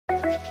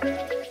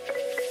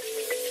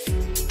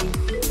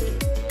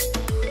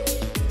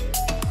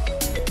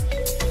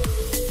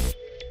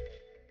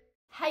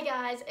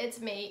it's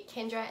me,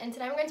 Kendra, and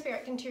today I'm going to be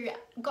reacting to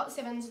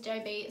GOT7's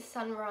JB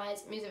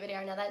Sunrise music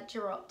video. Now that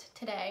dropped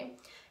today,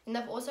 and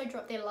they've also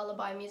dropped their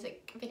Lullaby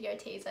music video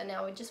teaser.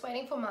 Now we're just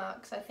waiting for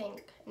Marks, I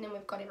think, and then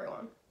we've got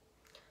everyone.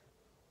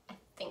 I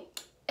think.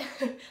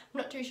 I'm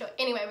not too sure.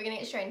 Anyway, we're gonna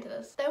get straight into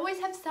this. They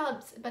always have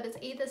subs, but it's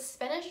either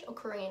Spanish or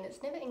Korean.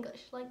 It's never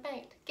English. Like,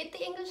 mate, get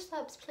the English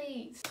subs,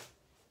 please.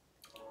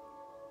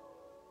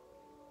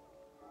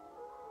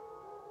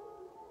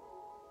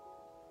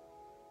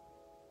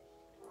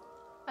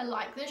 I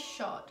like this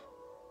shot.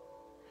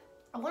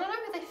 I want to know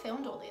where they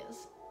filmed all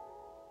this.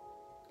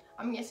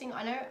 I'm guessing,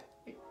 I know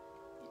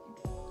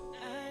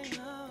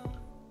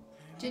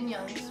Jin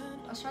Young's.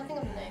 I was trying to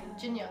think of the name.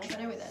 Jin Young's.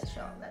 I know where that's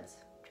shot. That's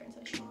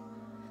translation.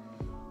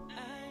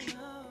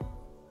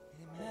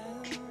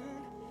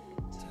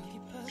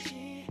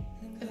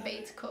 The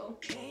beat's cool.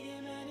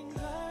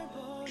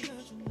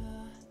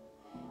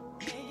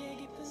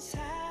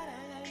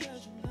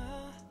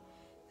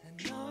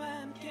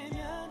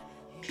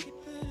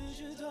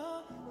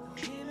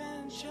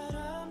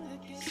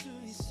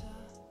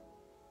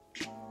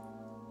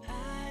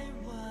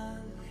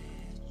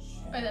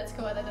 Oh, that's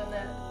cool, they're doing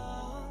that.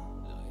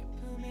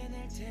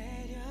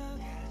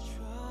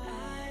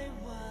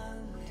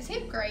 Does he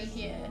have grey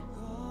hair?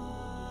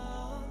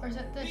 Or is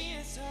that the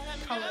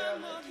colour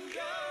of it?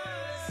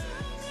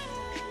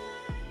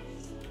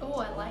 Oh,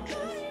 I like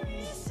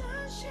this.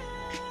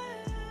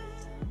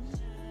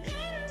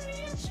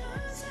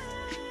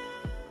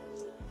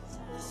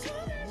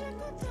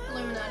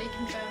 Illuminati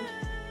confirmed.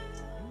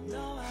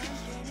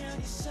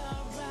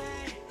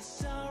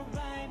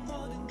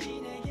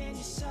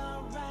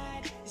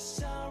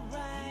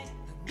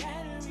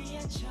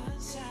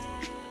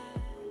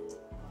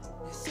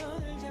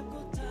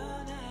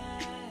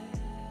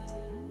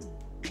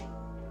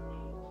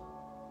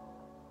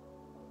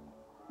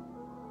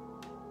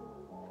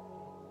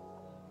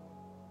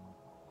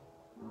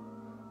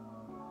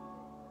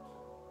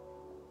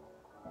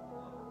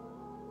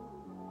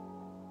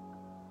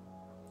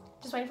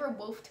 Just waiting for a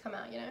wolf to come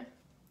out, you know?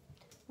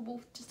 A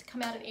wolf just to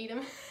come out and eat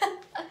him.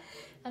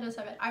 That is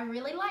so bad. I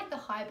really like the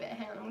high bit.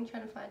 Hang on, I'm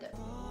trying to find it.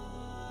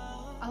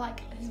 I like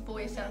his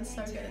voice, sounds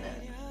so good in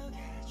it.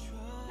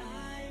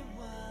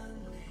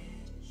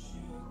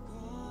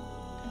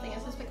 I think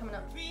it's this bit coming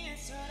up.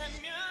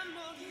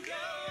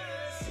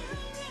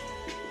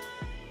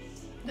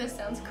 This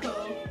sounds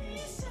cool.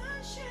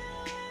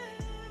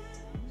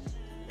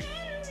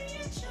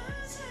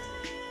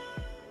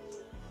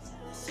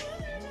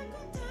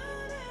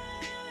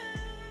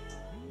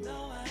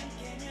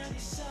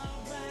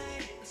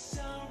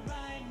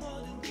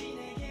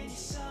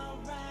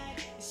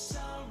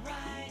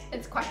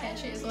 It's quite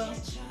catchy as well.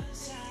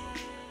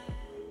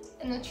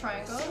 And the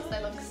triangles,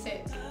 they look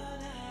sick.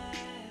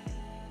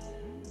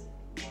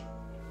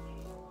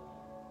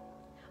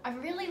 I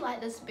really like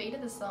this beat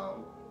of the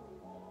song.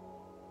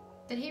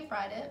 Did he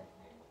write it?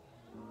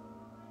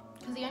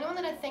 Because the only one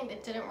that I think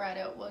that didn't write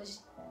it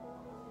was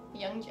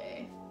Young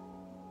J.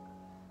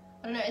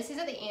 I don't know, it says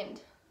at the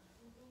end.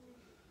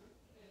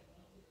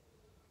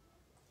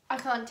 I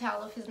can't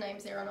tell if his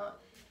name's there or not.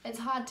 It's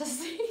hard to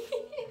see.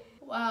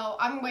 Wow,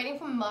 I'm waiting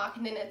for Mark,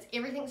 and then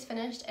everything's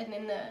finished, and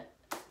then the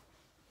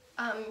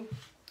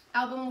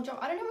album will drop.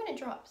 I don't know when it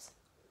drops.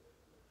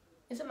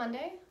 Is it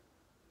Monday?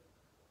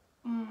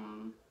 I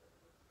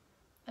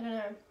don't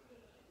know.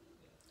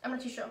 I'm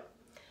not too sure.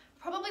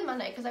 Probably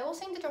Monday, because they all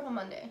seem to drop on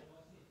Monday.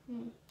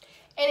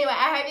 Anyway,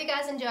 I hope you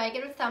guys enjoy.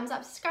 Give it a thumbs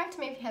up. Subscribe to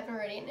me if you haven't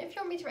already. And if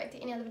you want me to react to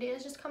any other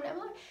videos, just comment down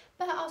below.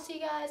 But I'll see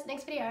you guys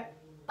next video.